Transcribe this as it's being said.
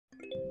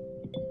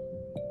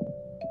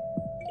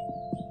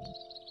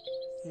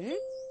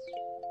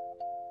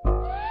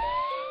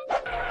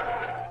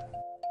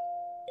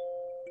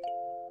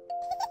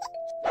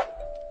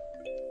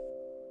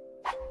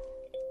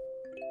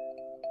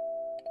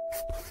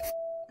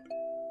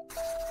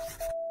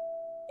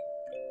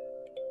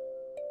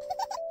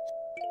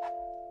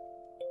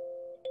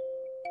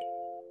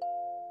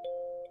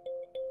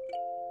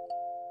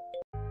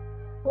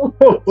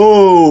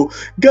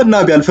ገና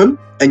ቢያልፍም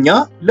እኛ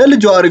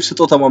ለልጅ አሪፍ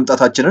ስጦታ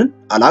ማምጣታችንን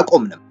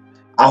አላቆምንም።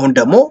 አሁን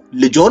ደግሞ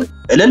ልጆን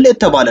እልል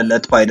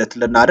የተባለለት ፓይለት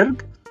ልናደርግ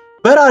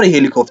በራሪ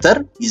ሄሊኮፕተር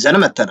ይዘን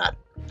መተናል።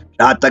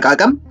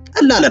 ለአጠቃቀም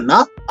ቀላልና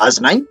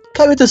አዝናኝ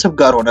ከቤተሰብ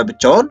ጋር ሆነ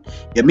ብቻውን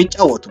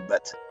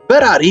የሚጫወቱበት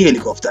በራሪ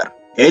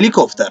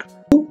ሄሊኮፕተር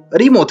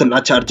ሪሞትና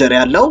ቻርጀር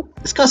ያለው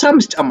እስከ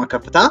 15 ጫማ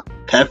ከፍታ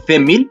ከፍ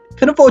የሚል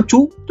ክንፎቹ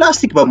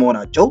ፕላስቲክ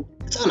በመሆናቸው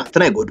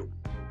ህፃናትን አይጎዱ።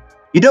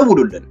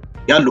 ይደውሉልን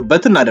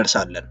ያሉበት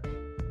እናደርሳለን።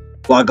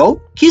 ዋጋው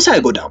ኪስ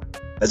አይጎዳም።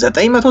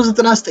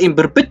 በ999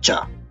 ብር ብቻ።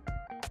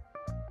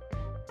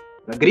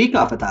 በግሪክ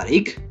አፈ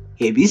ታሪክ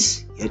ሄቢስ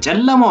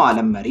የጨለማው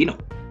ዓለም መሪ ነው።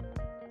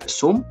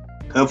 እሱም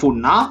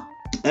ክፉና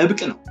ጥብቅ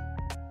ነው።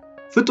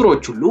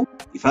 ፍጥሮች ሁሉ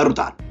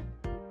ይፈሩታል።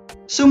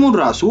 ስሙን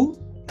ራሱ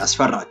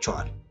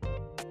ያስፈራቸዋል።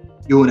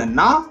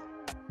 ይሁንና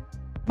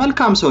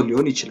መልካም ሰው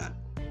ሊሆን ይችላል።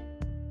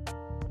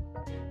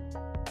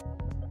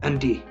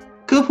 እንዲህ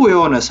ክፉ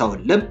የሆነ ሰው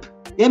ልብ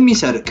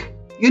የሚሰርቅ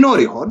ይኖር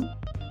ይሆን?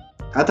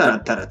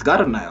 ከተረት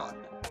ጋር እናየዋለን።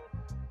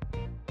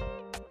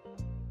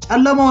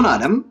 ጨለማውን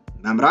ዓለም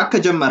መምራት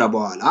ከጀመረ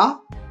በኋላ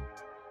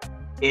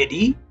ኤዲ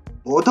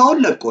ቦታውን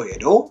ለቆ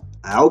ሄዶ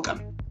አያውቅም።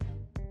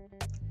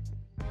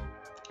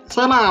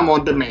 ሰላም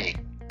ወንድሜ፣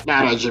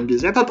 ለረጅም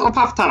ጊዜ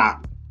ተጠፋፍተናል።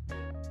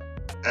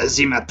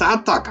 እዚህ መጣ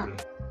አታውቅም።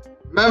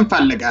 ምን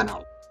ፈልገህ ነው?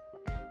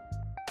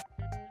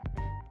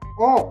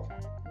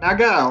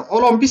 ነገ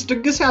ኦሎምፒስ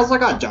ድግስ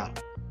ያዘጋጃል።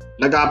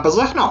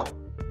 ለጋብዘህ ነው።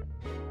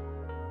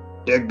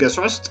 ድግስ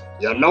ውስጥ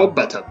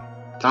የለውበትም።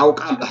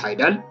 ታውቃለህ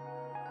አይደል?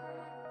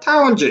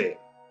 ታው እንጂ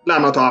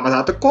ለመቶ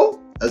ዓመታት እኮ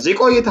እዚህ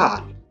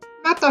ቆይተሃል።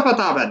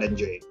 መተፈታ በል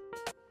እንጂ።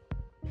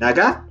 ነገ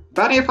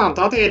በኔ ፋንታ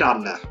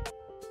ትሄዳለህ።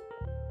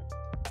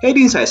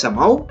 ኤዲን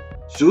ሳይሰማው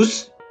ዙስ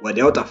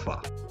ወዲያው ጠፋ።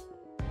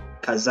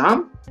 ከዛም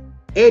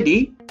ኤዲ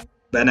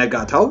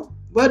በነጋታው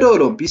ወደ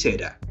ኦሎምፒስ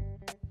ሄደ።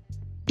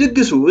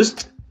 ድግሱ ውስጥ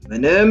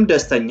ምንም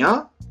ደስተኛ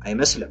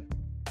አይመስልም።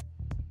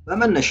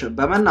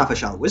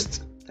 በመናፈሻ ውስጥ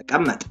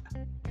ተቀመጠ።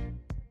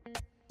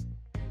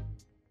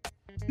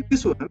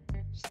 ድግሱንም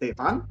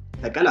ስቴፋን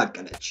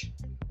ተቀላቀለች።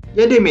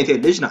 የዴሜቴ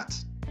ልጅ ናት።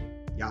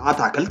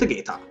 የአታክልት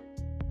ጌታ።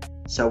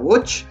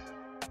 ሰዎች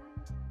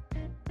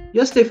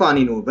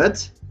የስቴፋኒን ውበት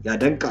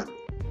ያደንቃሉ።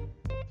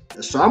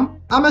 እሷም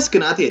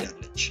አመስግናት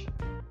ሄዳለች።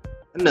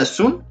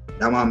 እነሱን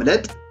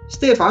ለማምለጥ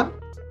ስቴፋን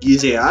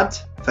ጊዜያት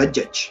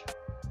ፈጀች።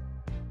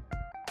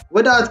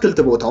 ወደ አትክልት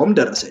ቦታውም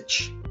ደረሰች።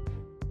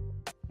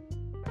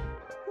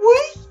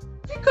 ወይ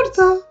ይቅርታ፣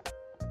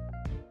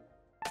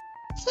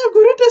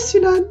 ፀጉሩ ደስ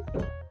ይላል።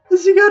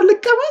 እዚህ ጋር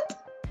ልቀመጥ?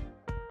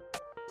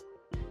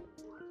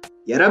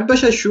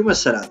 የረበሸሽው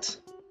መሰላት።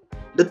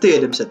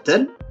 ልትሄድም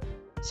ስትል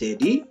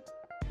ሴዲ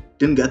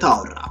ድንገት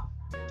አወራ።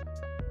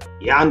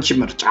 ያንቺ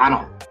ምርጫ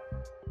ነው።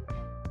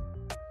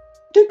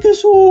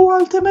 ድግሱ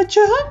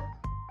አልተመቸህም?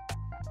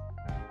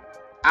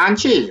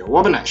 አንቺ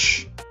ውብ ነሽ።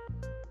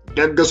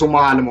 ድግሱ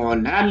መሃል መሆን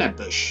ላይ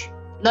አለብሽ።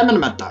 ለምን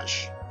መጣሽ?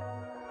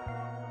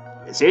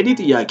 የሴዲ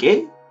ጥያቄ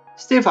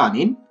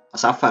ስቴፋኒን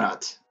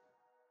አሳፈራት።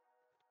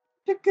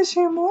 ድግሴ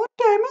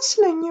መወድ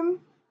አይመስለኝም።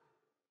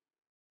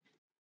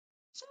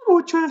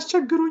 ሰዎች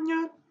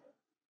ያስቸግሩኛል።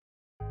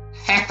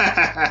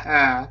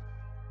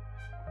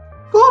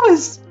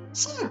 ጎበዝ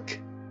ሳቅ።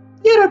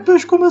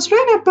 የረበሽኩ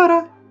መስሎኝ ነበረ።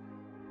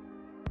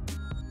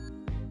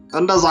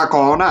 እንደዛ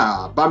ከሆነ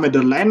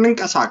በምድር ላይ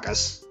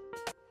እንንቀሳቀስ።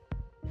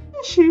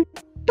 እሺ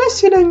ደስ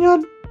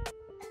ይለኛል።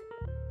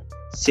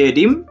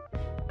 ሴዲም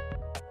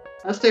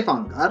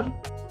ስቴፋን ጋር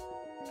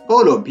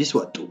ከኦሎምፒስ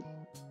ወጡ።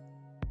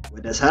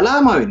 ወደ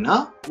ሰላማዊና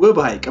ውብ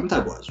ሐይቅም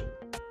ተጓዙ።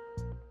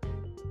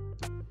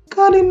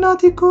 ካሌና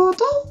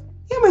ቲኮቶ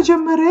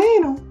የመጀመሪያዬ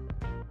ነው።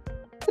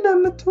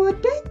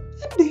 ስለምትወደኝ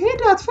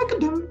እንድሄድ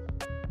አትፈቅድም።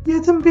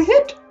 የትም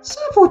ብሄድ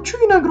ሰፎቹ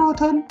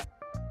ይነግሯታል።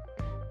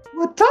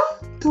 ወጣ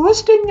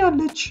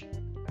ትወስደኛለች።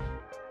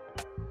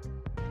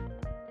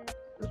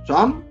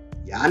 እሷም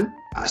ያን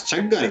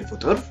አስቸጋሪ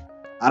ፍጡር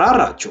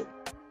አራራችው።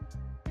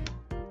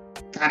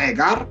 ከኔ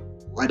ጋር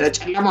ወደ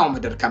ጨለማው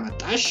ምድር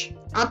ከመጣሽ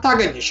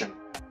አታገኝሽም።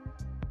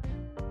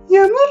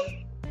 የምር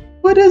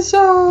ወደዛ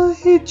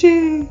ሄጄ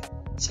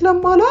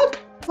ስለማላቅ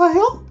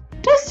አየው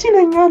ደስ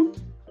ይለኛል።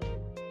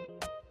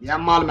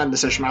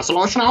 የማልመልስሽ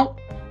መስሎሽ ነው?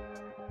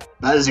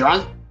 በዚሁ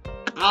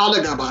ቃል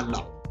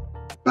እገባለሁ።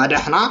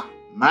 በደህና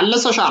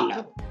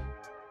መልሰሻለሁ።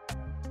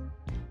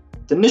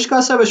 ትንሽ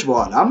ካሰበች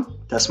በኋላም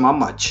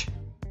ተስማማች።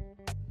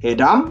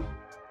 ሄዳም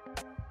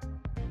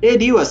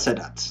ኤዲ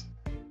ወሰዳት።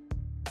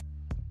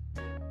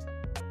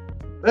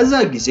 በዛ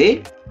ጊዜ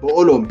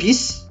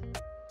በኦሎምፒስ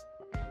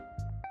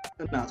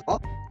እናቷ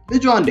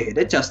ልጇ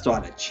እንደሄደች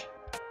አስተዋለች።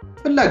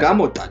 ፍለጋም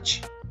ወጣች።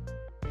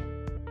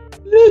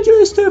 ልጅ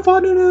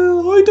ስቴፋንን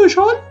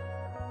አይተሻል?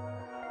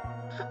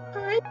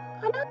 አይ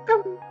አላውቅም።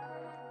 አላውቅም።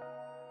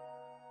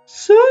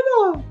 ስለ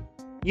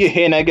ይሄ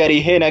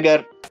ነገር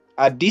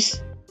አዲስ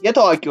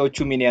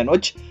የታዋቂዎቹ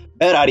ሚኒየኖች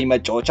በራሪ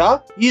መጫወቻ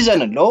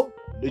ይዘንሎ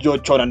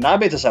ልጆቾንና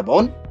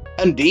ቤተሰቦን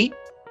እንዲህ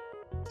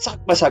ሳቅ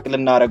በሳቅ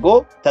ልናረጎ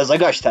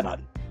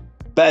ተዘጋጅተናል።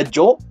 በእጆ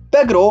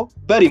በእግሮ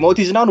በሪሞት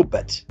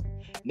ይዝናኑበት።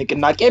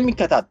 ንቅናቄ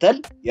የሚከታተል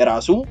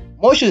የራሱ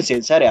ሞሽን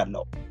ሴንሰር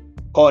ያለው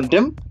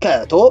ከወንድም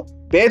ከእቶ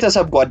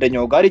ቤተሰብ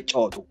ጓደኛው ጋር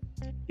ይጫወቱ።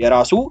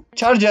 የራሱ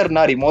ቻርጀርና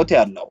ሪሞት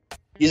ያለው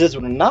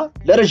ይዘዙንና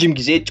ለረጅም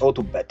ጊዜ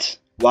ይጫወቱበት።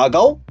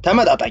 ዋጋው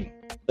ተመጣጣኝ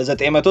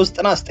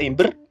በ999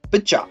 ብር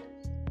ብቻ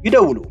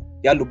ይደውሉ።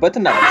 ያሉበት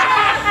እናንተን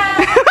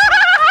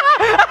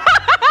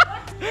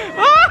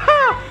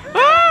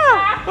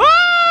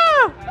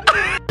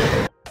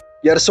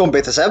የእርሶን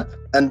ቤተሰብ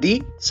እንዲህ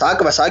ሳቅ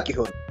በሳቅ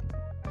ይሆን።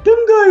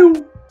 ድንጋዩ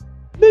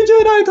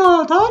ልጄን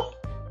አይታታል?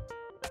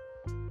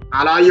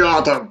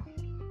 አላየኋትም።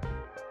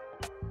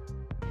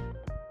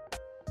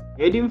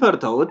 ኤዲን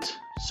ፈርተውት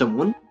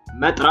ስሙን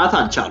መጥራት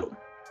አልቻሉም።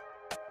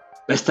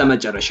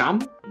 በስተመጨረሻም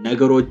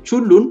ነገሮች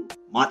ሁሉን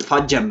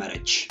ማጥፋት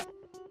ጀመረች።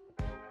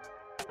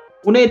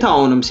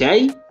 ሁኔታውንም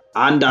ሲያይ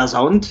አንድ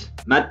አዛውንት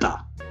መጣ።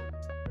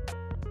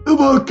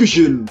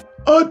 እባክሽን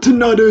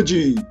አትናደጂ፣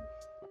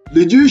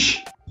 ልጅሽ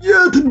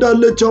የት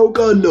እንዳለች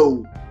አውቃለሁ።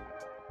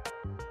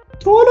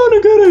 ቶሎ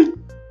ንገረኝ።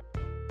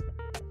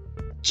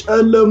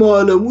 ጨለማው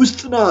ዓለም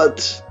ውስጥ ናት።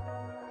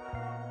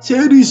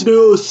 ሴዲስ ነው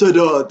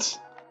የወሰዳት።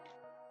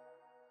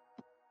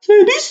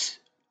 ሴዲስ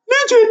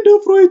ልጄን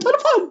ደፍሮ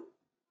ይጠልፋል?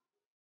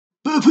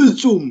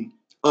 በፍጹም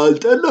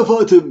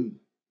አልጠለፋትም፣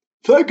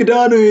 ፈቅዳ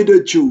ነው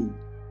ሄደችው።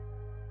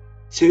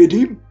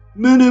 ሴዲም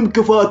ምንም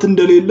ክፋት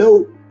እንደሌለው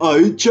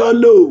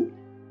አይቻለሁ።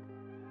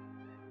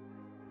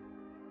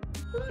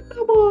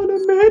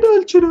 ለማለም መሄድ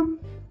አልችልም።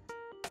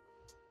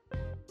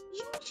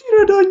 ዙስ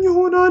ይረዳኝ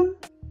ይሆናል።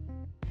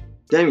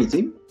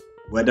 ደሚቲም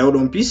ወደ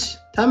ኦሎምፒስ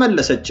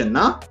ተመለሰችና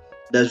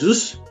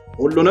ለዙስ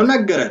ሁሉንም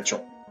ነገረችው።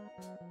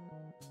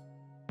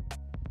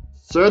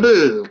 ሴዲ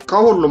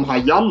ከሁሉም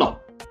ኃያል ነው።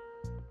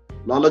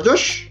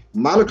 ለልጅሽ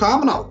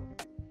መልካም ነው።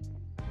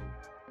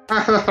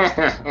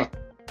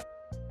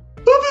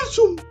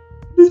 በፍጹም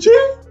ልጄ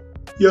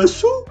የሱ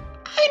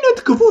አይነት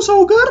ክፉ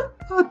ሰው ጋር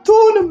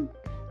አትሆንም፣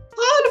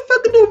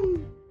 አልፈቅድም።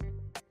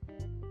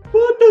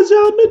 በእንደዚያ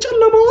ያለ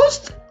ጨለማ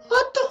ውስጥ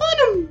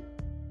አትሆንም።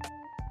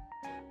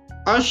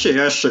 እሺ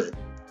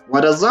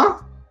ወደዛ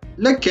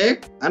ልኬ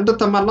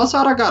እንድትመለስ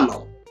አደርጋለሁ።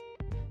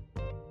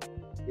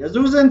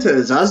 የዙዝን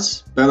ትዕዛዝ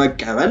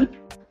በመቀበል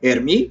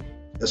ኤርሚ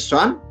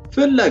እሷን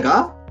ፍለጋ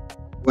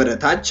ወደ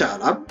ታች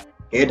አላብ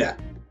ሄደ።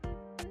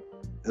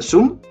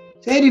 እሱም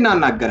ሴዲን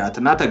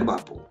አናገራትና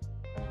ተግባቡ።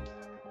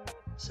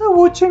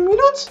 ሰዎች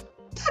የሚሉት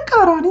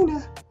ተቃራኒ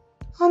ነህ።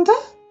 አንተ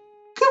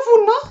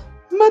ክፉና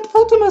መጥፎ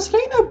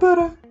ትመስለኝ ነበር።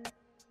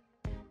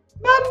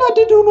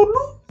 ያናደደውን ሁሉ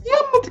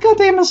የምትቀጣ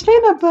ይመስለኝ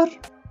ነበር።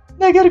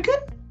 ነገር ግን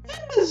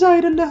እንደዛ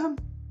አይደለህም።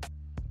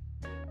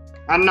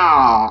 እና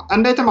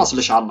እንዴት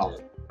መስልሻለሁ?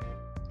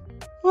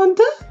 አንተ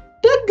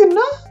ደግና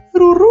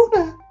ሩሩህ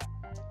ነህ።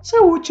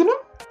 ሰዎችንም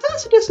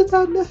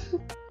ታስደስታለህ።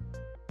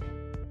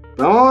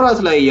 በመውራት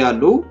ላይ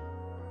ያሉ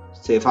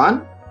ስቴፋን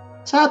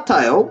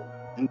ሳታየው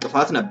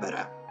እንቅፋት ነበረ።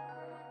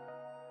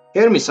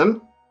 ሄርሚስም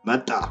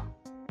መጣ።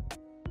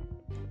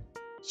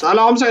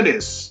 ሰላም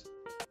ሴዲስ፣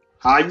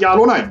 ኃያሉ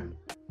ነኝ።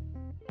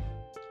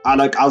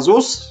 አለቃ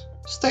ዙስ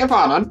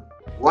ስቴፋንን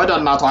ወደ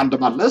እናቷ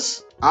እንድመልስ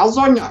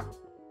አዞኛል።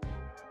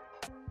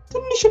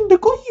 ትንሽ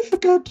እንድቆይ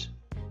ፍቀድ፣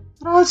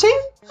 ራሴ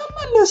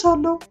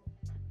እመለሳለሁ።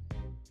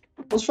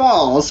 እሷ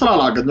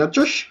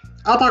ስላላገኘችሽ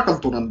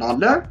አታክልቱን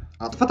እንዳለ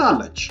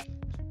አጥፍታለች።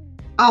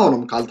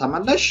 አሁንም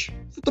ካልተመለሽ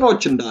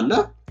ፍጥሮች እንዳለ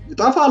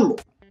ይጠፋሉ።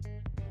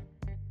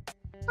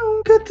 አሁን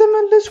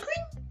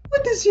ከተመለስኩኝ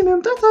ወደዚህ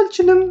መምጣት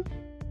አልችልም።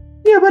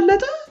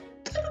 የበለጠ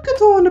ጥልቅ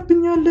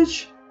ትሆንብኛለች።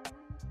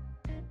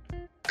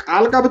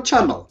 ቃል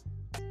ገብቻለሁ።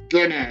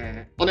 ግን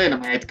እኔን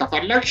ማየት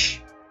ከፈለግሽ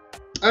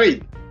ጥሪ።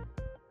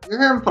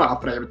 ይህም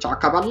ፍራፍሬ ብቻ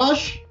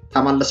ከበላሽ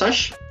ተመልሰሽ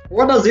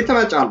ወደዚህ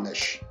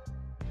ትመጫለሽ።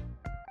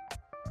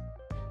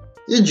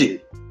 ይጂ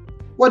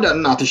ወደ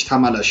እናትሽ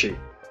ተመለሺ።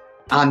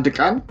 አንድ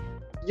ቀን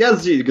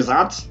የዚህ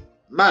ግዛት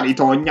መሪ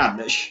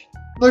ትሆኛለሽ፣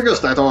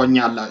 ንግስት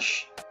ትሆኛለሽ።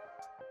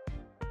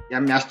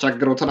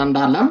 የሚያስቸግሩትን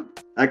እንዳለም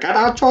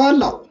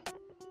እቀጣቸዋለሁ።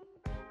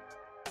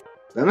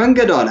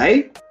 በመንገዷ ላይ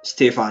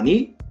ስቴፋኒ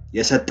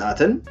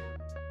የሰጣትን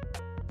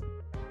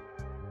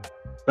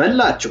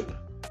በላችሁ።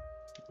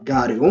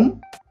 ጋሪውም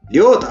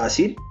ሊወጣ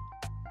ሲል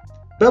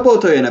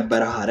በቦታው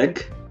የነበረ ሐረግ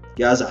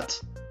ያዛት፣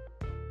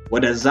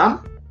 ወደዛም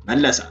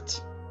መለሳት።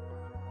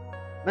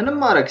 ምንም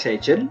ማድረግ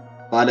ሳይችል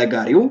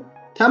ባለጋሪው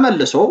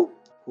ተመልሶ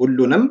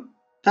ሁሉንም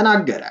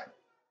ተናገረ።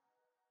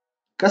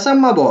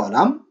 ከሰማ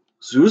በኋላም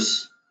ዙስ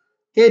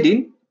ሄዲን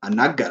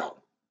አናገረው።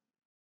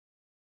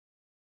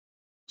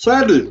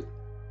 ሴዲ፣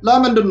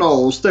 ለምንድነው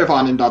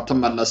ስቴፋኒ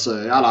እንዳትመለስ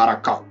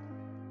ያላረካው?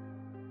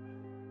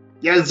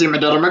 የዚህ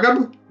ምድር ምግብ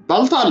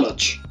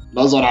በልታለች፣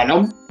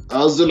 ለዘላለም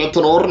እዚህ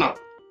ልትኖር ነው።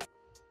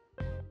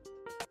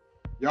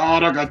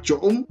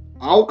 ያረጋችሁም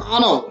አውቃ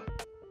ነው።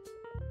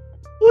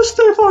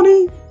 ስቴፋኒ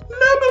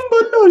ለምን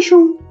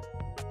በላሽው?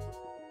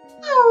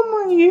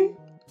 አማዬ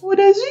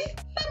ወደዚህ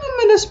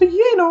ለመመለስ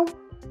ብዬ ነው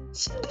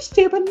 6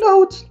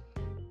 የበላሁት።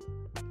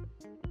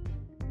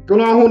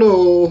 ግን አሁን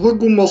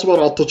ህጉን መስበር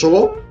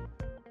አትችሉም?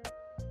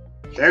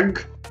 ህግ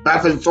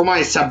በፍጹም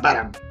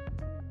አይሰበርም።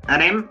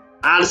 እኔም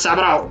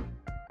አልሰብረውም።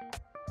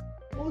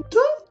 አንተ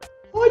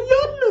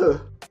አያለ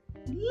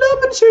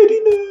ለምን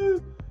ሴዲን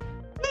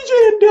ልጄ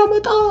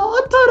እንዲያመጣ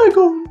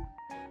አታረገውም?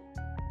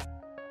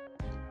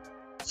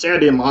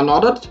 ሴዲ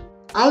ማናደድ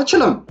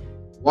አልችልም።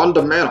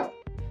 ወንድሜ ነው።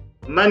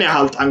 ምን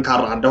ያህል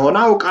ጠንካራ እንደሆነ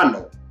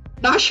አውቃለሁ።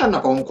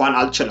 ላሸነፈው እንኳን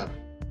አልችልም።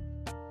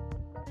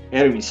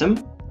 ኤርሚስም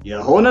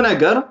የሆነ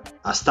ነገር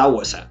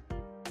አስታወሰ።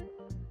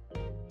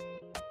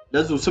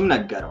 ለዙስም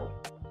ነገረው።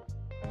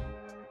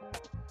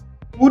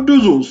 ውድ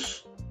ዙስ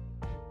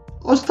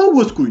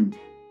አስታወስኩኝ።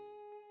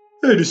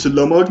 ኤዲስን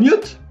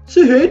ለማግኘት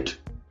ሲሄድ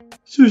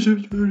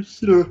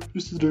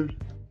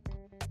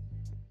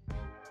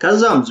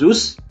ከዛም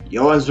ዙስ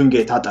የወንዙን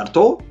ጌታ ጠርቶ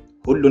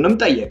ሁሉንም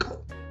ጠየቀው።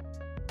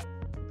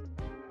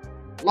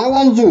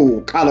 ለወንዙ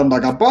ቃል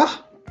እንደገባህ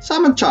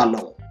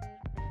ሰምቻለሁ።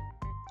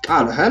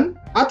 ቃልህን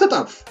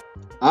አትጠፍ፣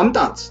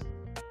 አምጣት።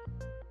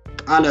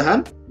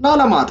 ቃልህን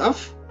ላለማጠፍ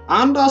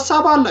አንድ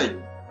ሐሳብ አለኝ።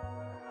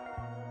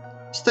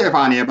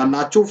 ስቴፋኒ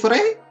የበላችው ፍሬ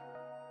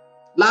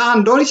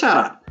ለአንድ ወር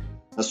ይሰራል።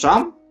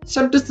 እሷም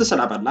 6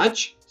 ስለበላች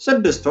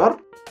 6 ወር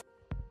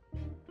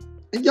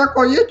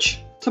እያቆየች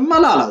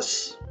ትመላለስ።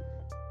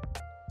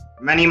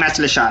 ምን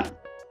ይመስልሻል?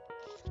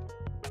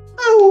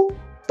 አዎ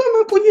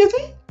በመቆየቴ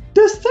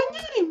ደስተኛ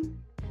ነኝ።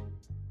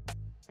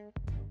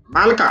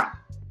 መልካም።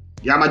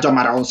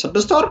 የመጀመሪያውን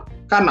 6 ወር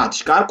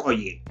ከእናትሽ ጋር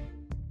ቆይ።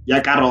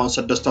 የቀረውን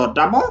 6 ወር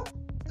ደግሞ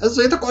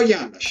እዚህ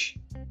ትቆያለሽ።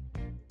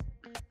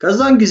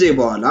 ከዛን ጊዜ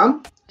በኋላ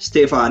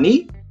ስቴፋኒ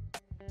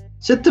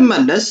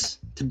ስትመለስ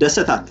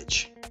ትደሰታለች።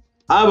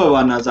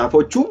 አበባና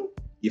ዛፎቹም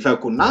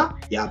ይፈኩና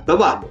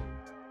ያብባሉ።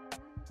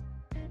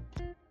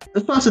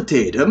 እሷ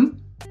ስትሄድም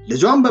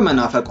ልጇን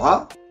በመናፈቋ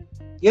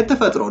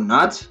የተፈጥሮ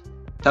እናት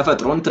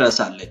ተፈጥሮን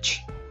ትረሳለች።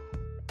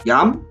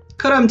 ያም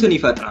ክረምትን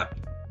ይፈጥራል።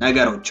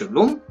 ነገሮች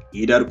ሁሉም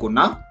ይደርቁና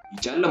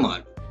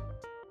ይጨልማሉ።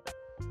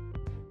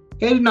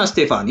 ሄድና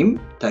ስቴፋኒም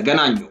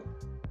ተገናኙ።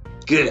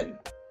 ግን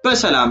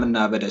በሰላምና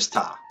በደስታ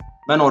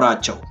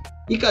መኖራቸው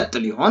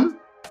ይቀጥል ይሆን?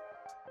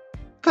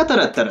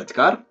 ከተረት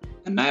ጋር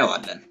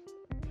እናየዋለን።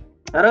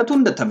 ተረቱ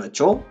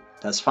እንደተመቸው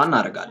ተስፋ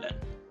እናደርጋለን።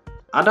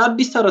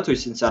 አዳዲስ ተረቶች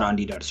ስንሰራ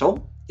እንዲደርሰው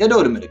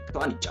የደወል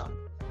ምልክቷን ይጫኑ።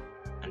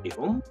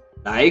 እንዲሁም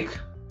ላይክ፣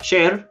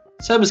 ሼር፣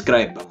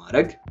 ሰብስክራይብ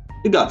በማድረግ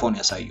ድጋፎን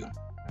ያሳዩን።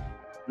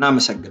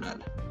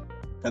 እናመሰግናለን።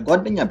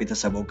 ከጓደኛ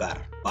ቤተሰቦ ጋር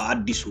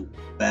በአዲሱ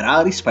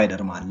በራሪ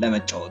ስፓይደርማን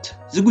ለመጫወት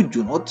ዝግጁ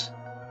ኖት?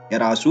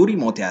 የራሱ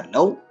ሪሞት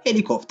ያለው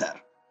ሄሊኮፕተር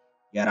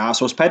የራሱ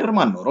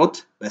ስፓይደርማን ኖሮት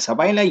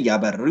በሰማይ ላይ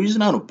ያበረሩ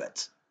ይዝናኑበት።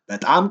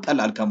 በጣም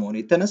ቀላል ከመሆኑ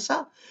የተነሳ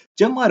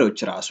ጀማሪዎች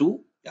ራሱ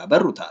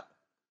ያበሩታል።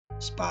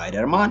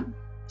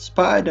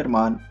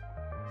 ስፓይደርማን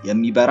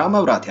የሚበራ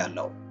መብራት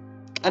ያለው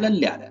ቀለል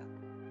ያለ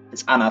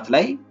ህፃናት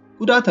ላይ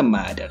ጉዳት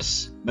የማያደርስ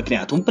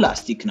ምክንያቱም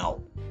ፕላስቲክ ነው።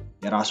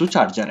 የራሱ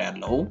ቻርጀር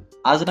ያለው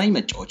አዝናኝ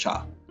መጫወቻ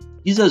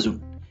ይዘዙን፣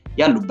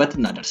 ያሉበት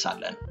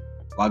እናደርሳለን።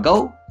 ዋጋው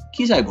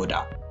ኪስ አይጎዳ፣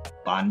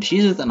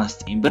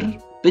 በ1099 ብር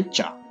ብቻ።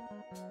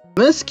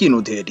 ምስኪኑ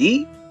ቴዲ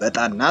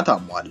በጣና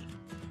ታሟል።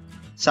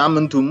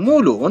 ሳምንቱን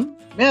ሙሉውን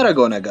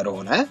የሚያደርገው ነገር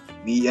ሆነ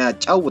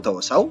የሚያጫውተው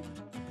ሰው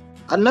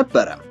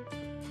አልነበረም።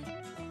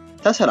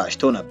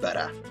 ተሰላችቶ ነበረ።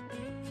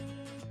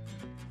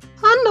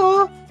 አና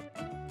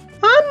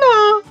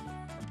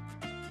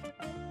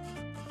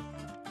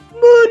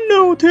ምን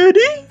ነው ቴዲ?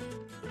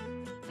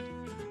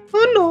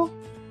 አና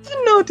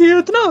እናቴ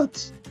የት ናት?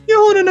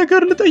 የሆነ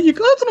ነገር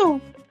ልጠይቃት ነው።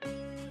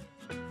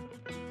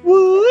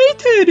 ወይ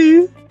ቴዲ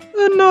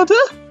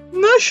እናትህ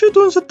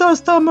ምሽቱን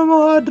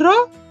ስታስታመመው አድራ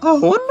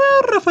አሁን ነው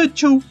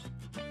ያረፈችው።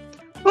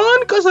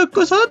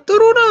 አንቀሰቀሳት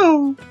ጥሩ ነው።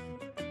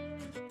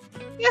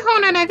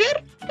 የሆነ ነገር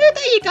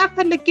ልጠይቃት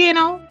ፈልጌ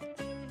ነው።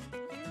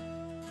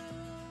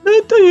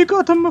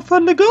 ልጠይቃት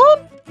የምፈልገውን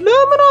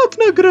ለምን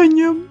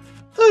አትነግረኝም?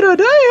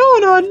 እረዳ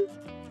ይሆናል።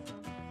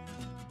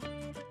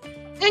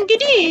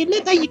 እንግዲህ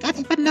ልጠይቃት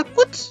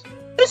የፈለኩት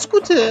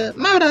ብስኩት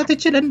መብላት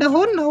እችል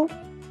እንደሆን ነው።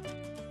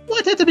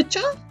 ወተት ብቻ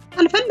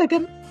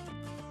አልፈለገም።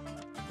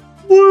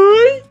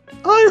 ወይ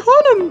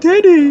አይሆንም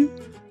ቴዲ፣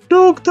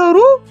 ዶክተሩ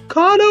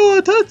ካለ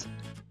ወተት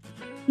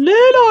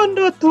ሌላ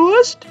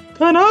እንዳትወስድ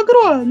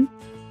ተናግሯል።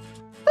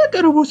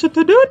 በቅርቡ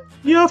ስትድን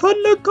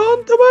የፈለግከውን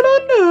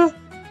ትበላለህ።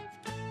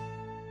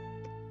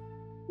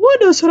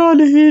 ወደ ስራ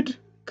ልሄድ፣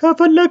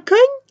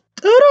 ከፈለግከኝ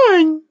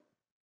ጥራኝ።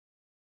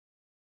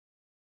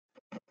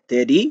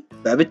 ቴዲ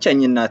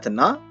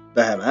በብቸኝነትና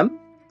በህመም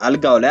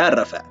አልጋው ላይ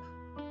አረፈ።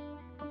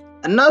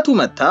 እናቱ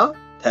መታ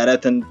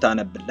ተረት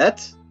እንድታነብለት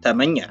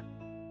ተመኘ።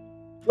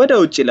 ወደ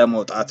ውጪ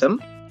ለመውጣትም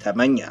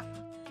ተመኘ።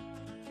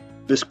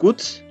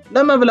 ብስኩት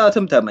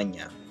ለመብላትም ተመኘ።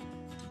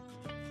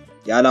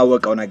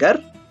 ያላወቀው ነገር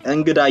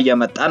እንግዳ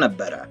እየመጣ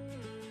ነበረ።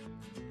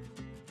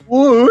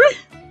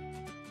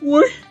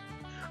 ውይ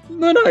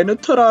ምን አይነት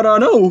ተራራ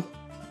ነው?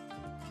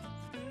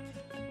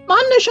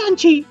 ማነሽ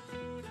አንቺ?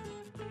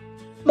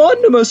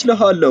 ማን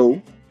መስለሃለው?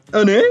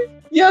 እኔ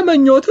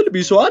የመኞት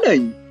ልቢሷ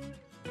ነኝ።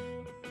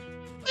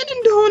 ምን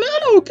እንደሆነ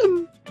አላውቅም።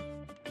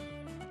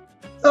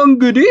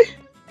 እንግዲህ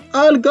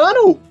አልጋ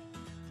ነው።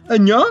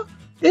 እኛ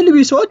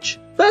ኤልቢሶች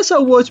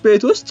በሰዎች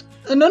ቤት ውስጥ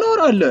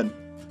እንኖራለን።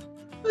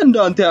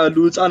 እንዳንተ ያሉ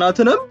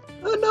ህፃናትንም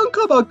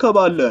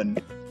እናንከባከባለን።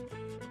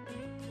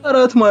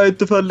 ተረት ማየት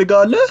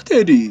ትፈልጋለህ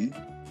ቴዲ?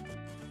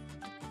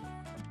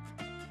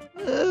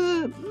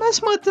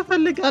 መስማት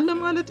ትፈልጋለህ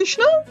ማለትሽ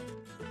ነው?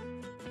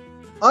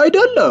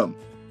 አይደለም፣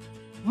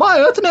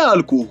 ማየት ነው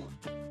ያልኩህ።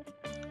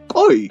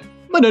 ቆይ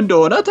ምን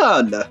እንደሆነ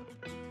ታያለህ።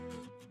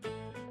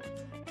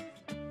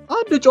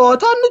 አንድ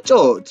ጨዋታ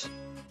እንጫወት።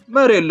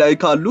 መሬት ላይ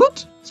ካሉት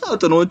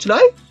ሳጥኖች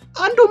ላይ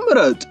አንዱን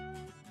ምረጥ።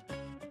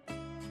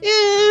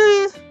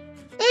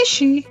 እሺ፣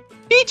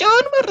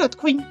 ቢጫውን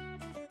መረጥኩኝ።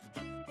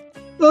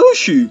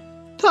 እሺ፣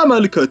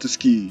 ተመልከት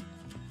እስኪ።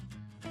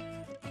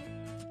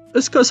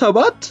 እስከ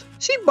 7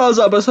 ሲባዛ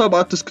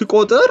በ7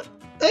 እስክቆጥር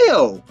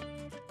እየው።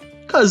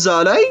 ከዛ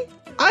ላይ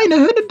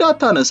አይንህን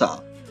እንዳታነሳ።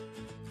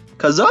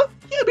 ከዛ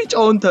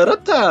የቢጫውን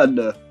ተረት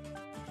ታያለህ።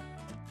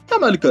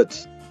 ተመልከት።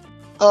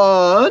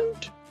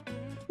 1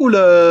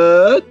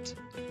 2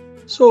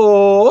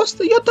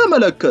 3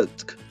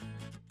 እየተመለከትክ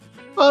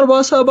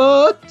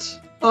 47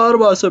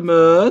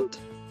 48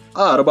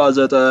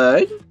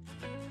 49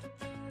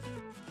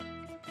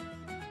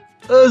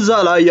 እዛ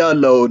ላይ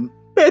ያለውን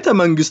ቤተ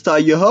መንግስት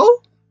አየኸው?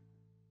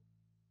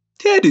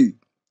 ቴዲ፣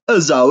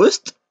 እዛ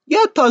ውስጥ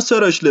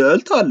የታሰረች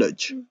ልዕልት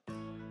አለች።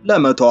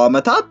 ለ100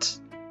 ዓመታት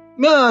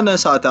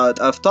ሚያነሳት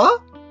ጠፍታ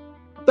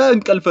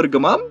በእንቅልፍ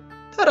እርግማም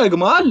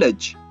ተረግማ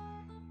አለች።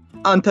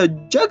 አንተ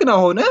ጀግና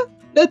ሆነ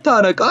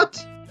ልታነቃት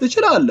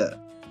ትችላለህ።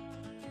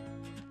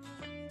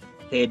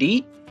 ቴዲ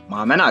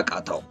ማመን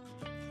አቃተው።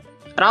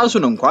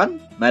 ራሱን እንኳን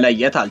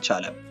መለየት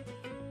አልቻለም።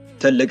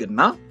 ትልቅና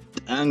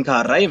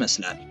ጠንካራ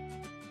ይመስላል።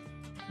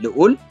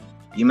 ልዑል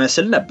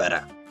ይመስል ነበረ።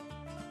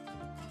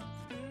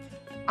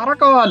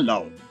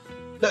 አረጋዋለሁ፣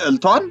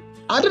 ልዕልቷን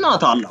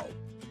አድናታለሁ።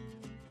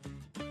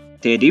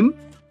 ቴዲም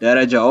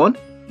ደረጃውን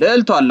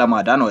ልዕልቷን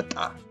ለማዳን ወጣ።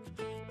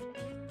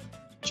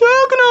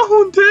 ጀግና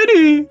ሁን ቴዲ፣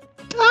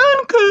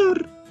 ጠንክር።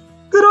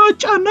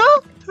 ግራጫና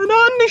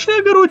ትናንሽ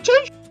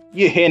ነገሮችን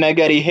ይሄ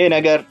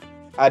ነገር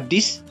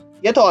አዲስ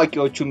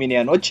የታዋቂዎቹ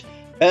ሚኒየኖች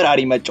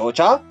በራሪ መጫወቻ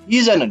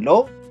ይዘንሎ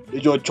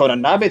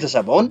ልጆቹንና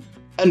ቤተሰቡን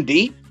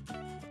እንዲህ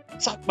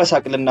ሳቅ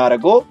በሳቅ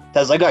ልናረጎ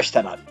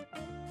ተዘጋጅተናል።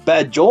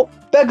 በእጆ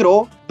በእግሮ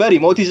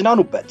በሪሞት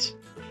ይዝናኑበት።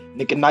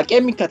 ንቅናቄ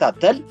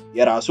የሚከታተል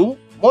የራሱ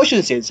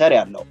ሞሽን ሴንሰር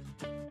ያለው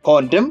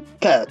ከወንድም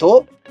ከእህቶ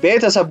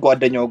ቤተሰብ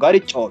ጓደኛው ጋር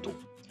ይጫወቱ።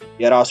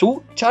 የራሱ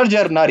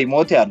ቻርጀርና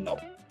ሪሞት ያለው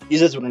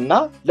ይዘዙንና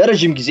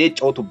ለረጅም ጊዜ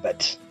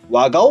ይጫወቱበት።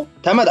 ዋጋው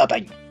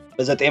ተመጣጣኝ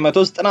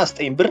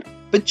በ999 ብር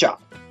ብቻ።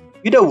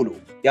 ይደውሉ፣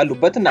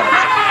 ያሉበት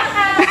እናደርስ።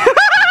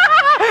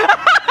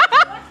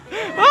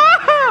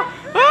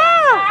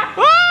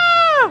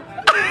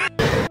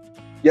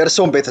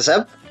 የእርሶን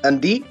ቤተሰብ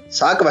እንዲህ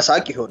ሳቅ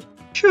በሳቅ ይሁን።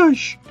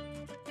 ሸሽ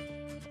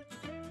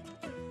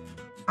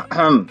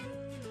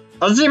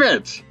እዚህ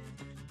ቤት።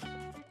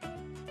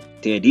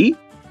 ቴዲ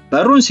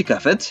በሩን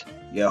ሲከፍት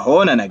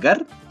የሆነ ነገር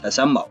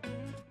ተሰማው።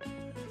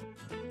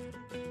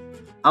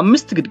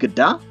 5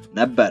 ግድግዳ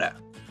ነበረ።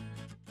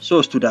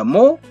 3ቱ ደግሞ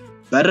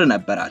በር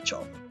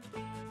ነበራቸው።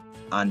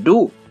 አንዱ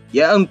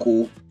የእንቁ፣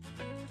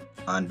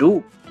 አንዱ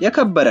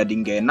የከበረ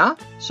ድንጋይና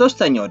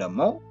 3ኛው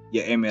ደግሞ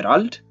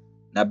የኤሜራልድ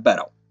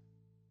ነበረው።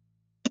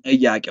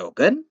 ጥያቄው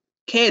ግን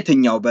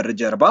ከየትኛው በር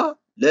ጀርባ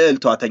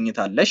ልዕልቷ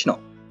ተኝታለች ነው።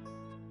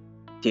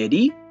 ቴዲ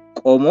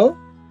ቆሞ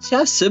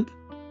ሲያስብ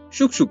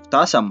ሹክሹክታ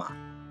ሰማ።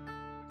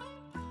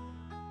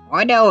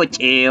 ወደ ውጪ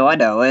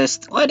ወደ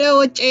ውስጥ፣ ወደ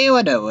ውጪ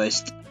ወደ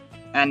ውስጥ፣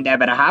 እንደ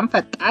ብርሃን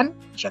ፈጣን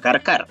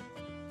ሽከርከር።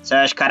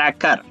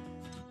 ስሽከረከር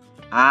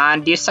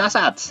አንድ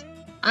ይሳሳት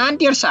አንድ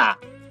ይርሳ፣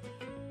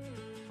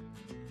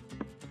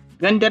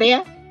 ግንድሬ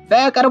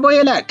በቅርቡ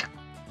ይለቅ።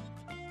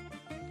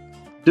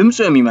 ድምፁ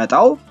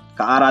የሚመጣው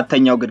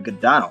ከ4ኛው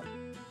ግድግዳ ነው።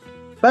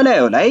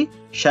 በላዩ ላይ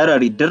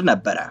ሸረሪት ድር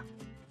ነበረ።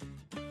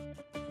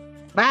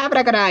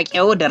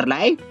 በአብረቅራቂው ድር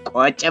ላይ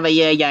ቁጭ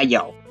ብዬ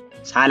እያየሁ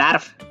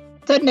ሳላርፍ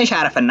ትንሽ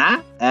አርፍና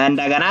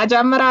እንደገና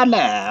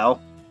ጀምራለሁ።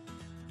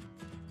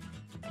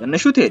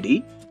 ትንሹ ቴዲ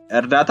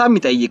እርዳታ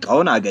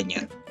የሚጠይቀውን አገኘ።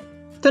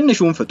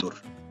 ትንሹን ፍጡር።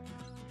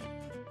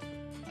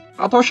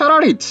 አቶ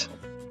ሸረሪት፣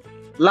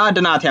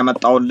 ላድናት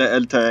ያመጣውን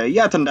ልዕልት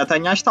የት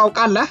እንደተኛሽ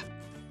ታውቃለህ?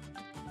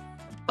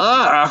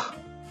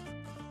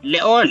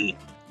 ልዑል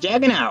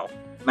ጀግናው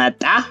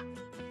መጣ።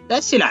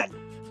 ደስ ይላል።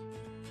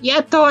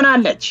 የት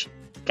ትሆናለች?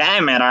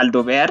 ከኤሜራልዱ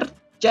በር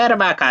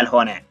ጀርባ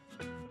ካልሆነ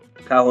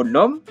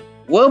ከሁሉም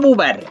ውቡ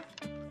በር።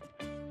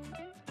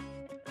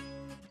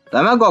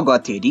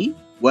 በመጓጓት ቴዲ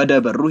ወደ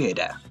በሩ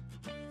ሄደ።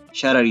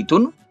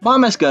 ሸረሪቱን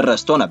ማመስገን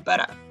ረስቶ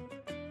ነበረ።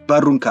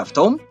 በሩን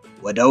ከፍቶም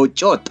ወደ ውጭ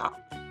ወጣ።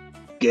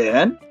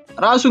 ግን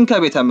ራሱን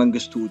ከቤተ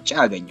መንግስቱ ውጭ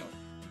አገኘው።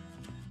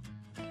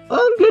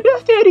 እንግዲህ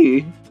ቴዲ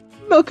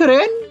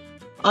ምክሬን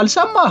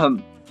አልሰማህም።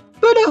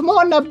 ብልህ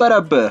መሆን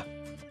ነበረብህ።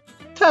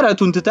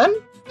 ተረቱን ትተን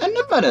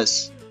እንመለስ።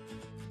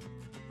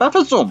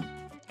 በፍጹም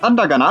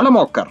እንደገና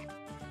ልሞክር።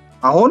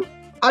 አሁን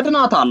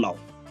አድናታለሁ።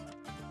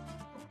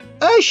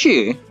 እሺ፣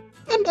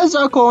 እንደዛ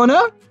ከሆነ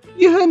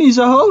ይህን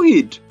ይዘኸው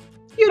ሂድ፣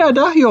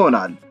 ይረዳህ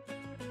ይሆናል።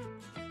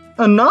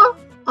 እና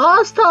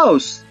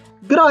አስታውስ፣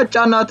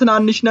 ግራጫና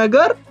ትናንሽ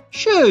ነገር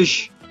ሽሽ።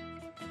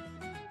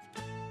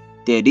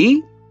 ቴዲ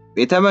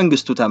ቤተ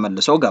መንግስቱ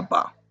ተመልሶ ገባ።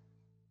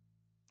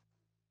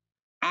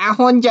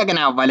 አሁን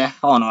ጀግናው በለህ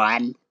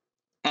ሆኗል።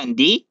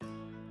 እንዲህ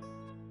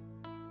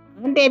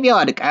እንዴ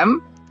ቢወድቅም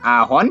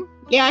አሁን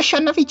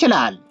ሊያሸንፍ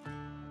ይችላል።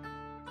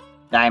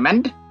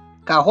 ዳይመንድ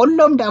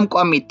ከሁሉም ደምቆ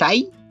የሚታይ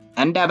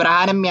እንደ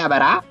ብርሃን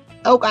የሚያበራ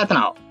ዕውቀት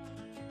ነው።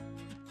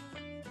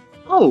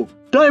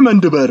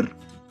 ዳይመንድ በር።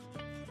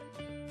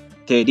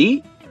 ቴዲ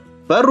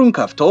በሩን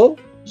ከፍቶ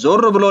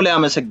ዞር ብሎ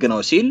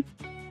ሊያመሰግነው ሲል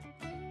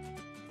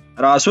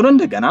ራሱን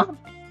እንደገና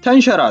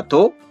ተንሸራቶ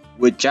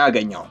ውጭ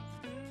አገኘው።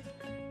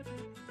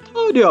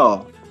 ታዲያ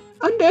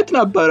እንዴት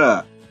ነበረ?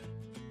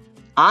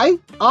 አይ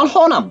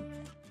አልሆነም።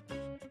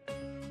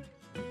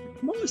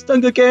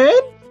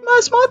 ማስጠንቀቂያዬን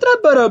መስማት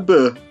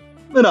ነበረብህ።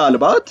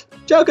 ምናልባት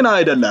ጀግና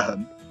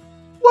አይደለህም።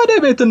 ወደ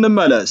ቤት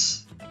እንመለስ።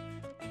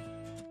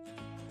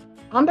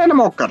 አንዴ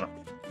ልሞክር።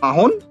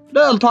 አሁን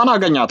ልዕልቷን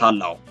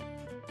አገኛታለሁ።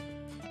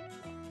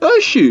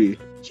 እሺ፣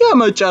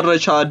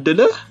 የመጨረሻ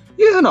ዕድልህ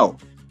ይህ ነው።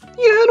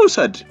 ይህን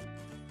ውሰድ፣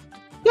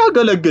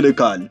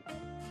 ያገለግልካል።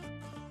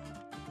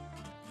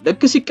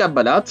 ልክ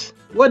ሲቀበላት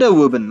ወደ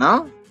ውብና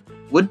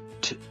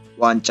ውድ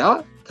ዋንጫ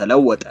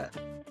ተለወጠ።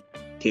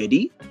 ቴዲ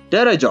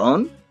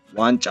ደረጃውን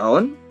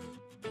ዋንጫውን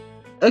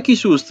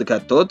እኪሱ ውስጥ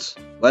ከቶት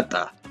ወጣ።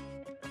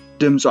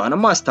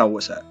 ድምጿንም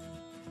አስታወሰ።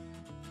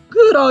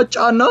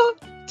 ግራጫና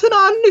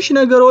ትናንሽ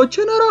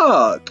ነገሮችን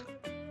ራቅ።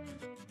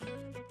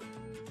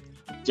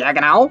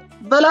 ጀግናው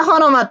ብለህ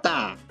ሆኖ መጣ።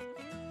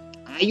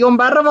 ቀዩን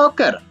በር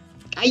ሞክር፣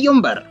 ቀዩን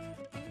በር።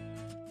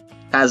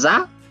 ከዛ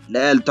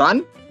ልዕልቷን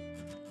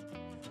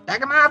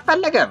ደግማ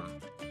አትፈልግም።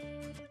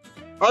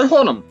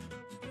 አይሆንም።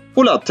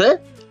 ሁለቴ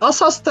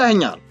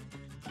አሳስተኸኛል።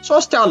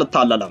 ሶስቴ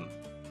አልታለለም።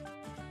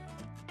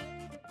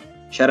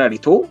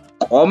 ሸረሪቱ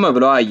ቆም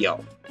ብሎ አየው።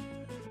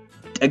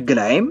 ጥግ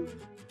ላይም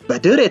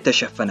በድር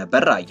የተሸፈነ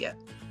በር አየ።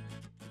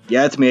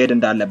 የት መሄድ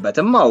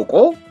እንዳለበትም አውቆ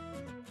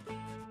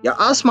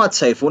የአስማት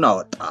ሰይፉን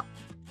አወጣ።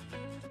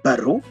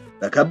 በሩ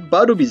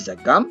በከባዱ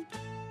ቢዘጋም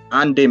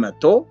አንዴ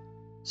መጥቶ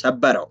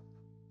ሰበረው።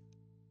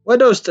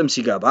 ወደ ውስጥም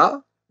ሲገባ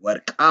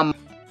ወርቃማ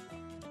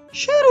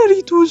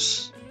ሸረሪቱስ?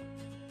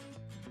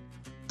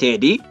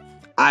 ቴዲ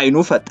አይኑ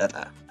ፈጠጠ።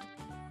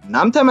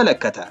 እናም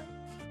ተመለከተ።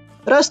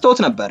 ረስቶት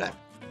ነበረ።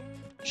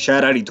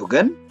 ሸረሪቱ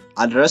ግን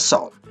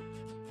አልረሳውም።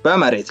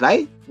 በመሬት ላይ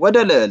ወደ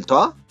ልዕልቷ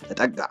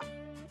ተጠጋ።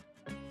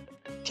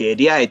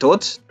 ቴዲ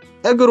አይቶት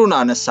እግሩን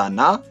አነሳና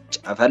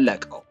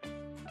ጨፈለቀው።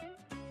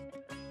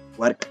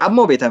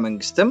 ወርቃማው ቤተ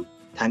መንግስትም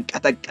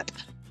ተንቀጠቀጠ።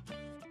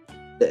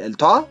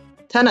 ልዕልቷ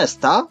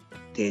ተነስታ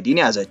ቴዲን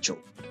ያዘችው።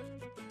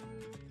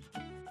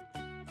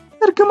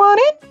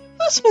 እርግማኔን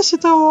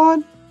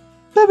አስነስተዋል።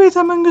 በቤተ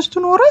መንግስቱ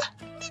ኖረህ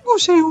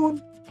ንጉሴ ይሁን።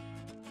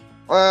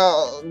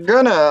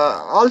 ግን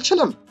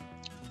አልችልም።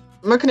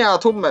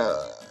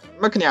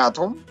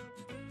 ምክንያቱም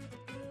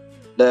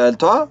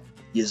ልዕልቷ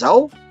ይዛው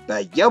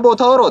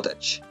በየቦታው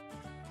ሮጠች።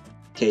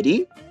 ቴዲ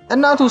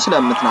እናቱ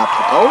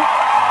ስለምትናፍቀው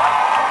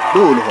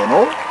ልዑል ሆኖ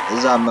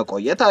እዛም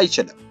መቆየት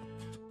አይችልም።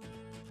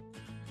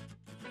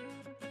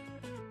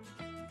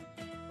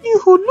 ይህ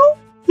ሁሉ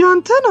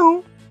ያንተ ነው።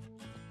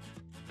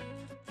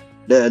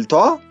 ልዕልቷ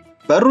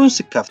በሩን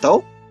ስከፍተው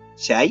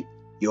ሲያይ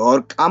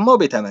የወርቃማው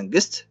ቤተ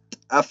መንግስት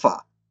ጠፋ።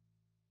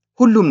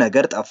 ሁሉም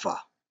ነገር ጠፋ።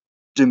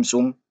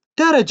 ድምጹም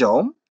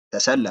ደረጃውም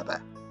ተሰለበ።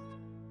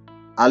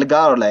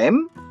 አልጋው ላይም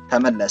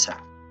ተመለሰ።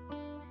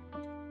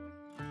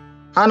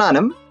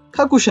 ሃናንም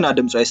ከኩሽና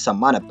ድምጿ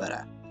ይሰማ ነበር።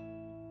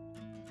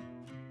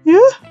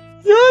 ይህ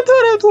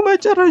የተረቱ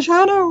መጨረሻ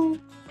ነው።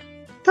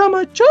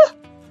 ተመቸህ?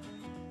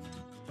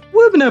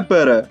 ውብ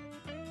ነበረ።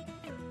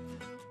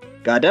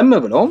 ጋደም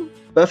ብሎም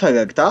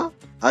በፈገግታ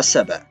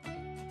አሰበ።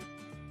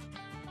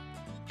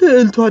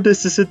 ልዕልቷ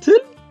ደስ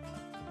ስትል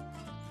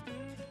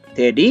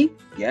ቴዲ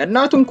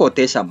የእናቱን ኮቴ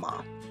ሰማ።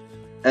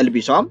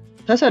 እልቢሷም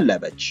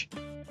ተሰለበች።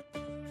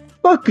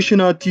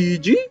 ባክሽን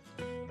አትሂጂ።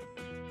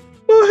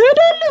 መሄድ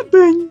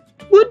አለብኝ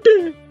ውዴ፣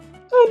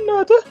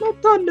 እናትህ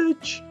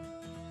መጥታለች።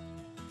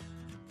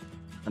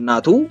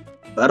 እናቱ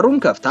በሩን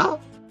ከፍታ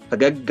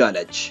ፈገግ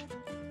አለች።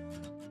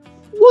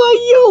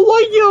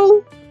 ወየው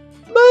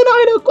ምን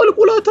አይነት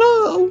ቁልቁለት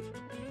ነው!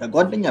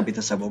 ከጓደኛ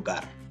ቤተሰቡ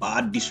ጋር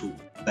በአዲሱ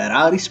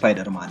በራሪ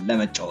ስፓይደርማን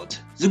ለመጫወት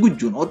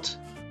ዝግጁ ኖት?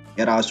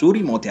 የራሱ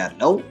ሪሞት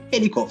ያለው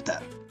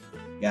ሄሊኮፕተር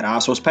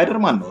የራሱ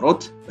ስፓይደርማን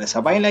ኖሮት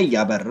በሰማይ ላይ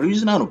ያበሩ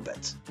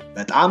ይዝናኑበት።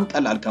 በጣም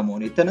ቀላል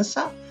ከመሆኑ የተነሳ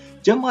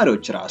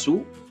ጀማሪዎች ራሱ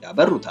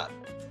ያበሩታል።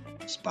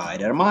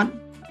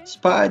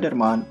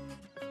 ስፓይደርማን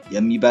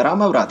የሚበራ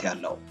መብራት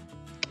ያለው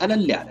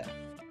ቀለል ያለ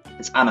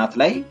ህፃናት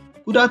ላይ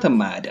ጉዳት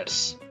የማያደርስ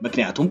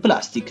ምክንያቱም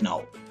ፕላስቲክ ነው።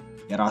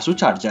 የራሱ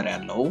ቻርጀር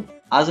ያለው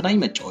አዝናኝ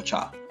መጫወቻ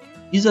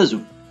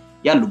ይዘዙን፣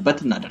 ያሉበት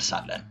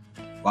እናደርሳለን።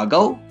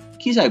 ዋጋው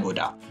ኪስ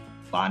አይጎዳ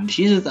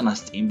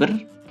በ1099 ብር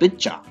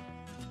ብቻ።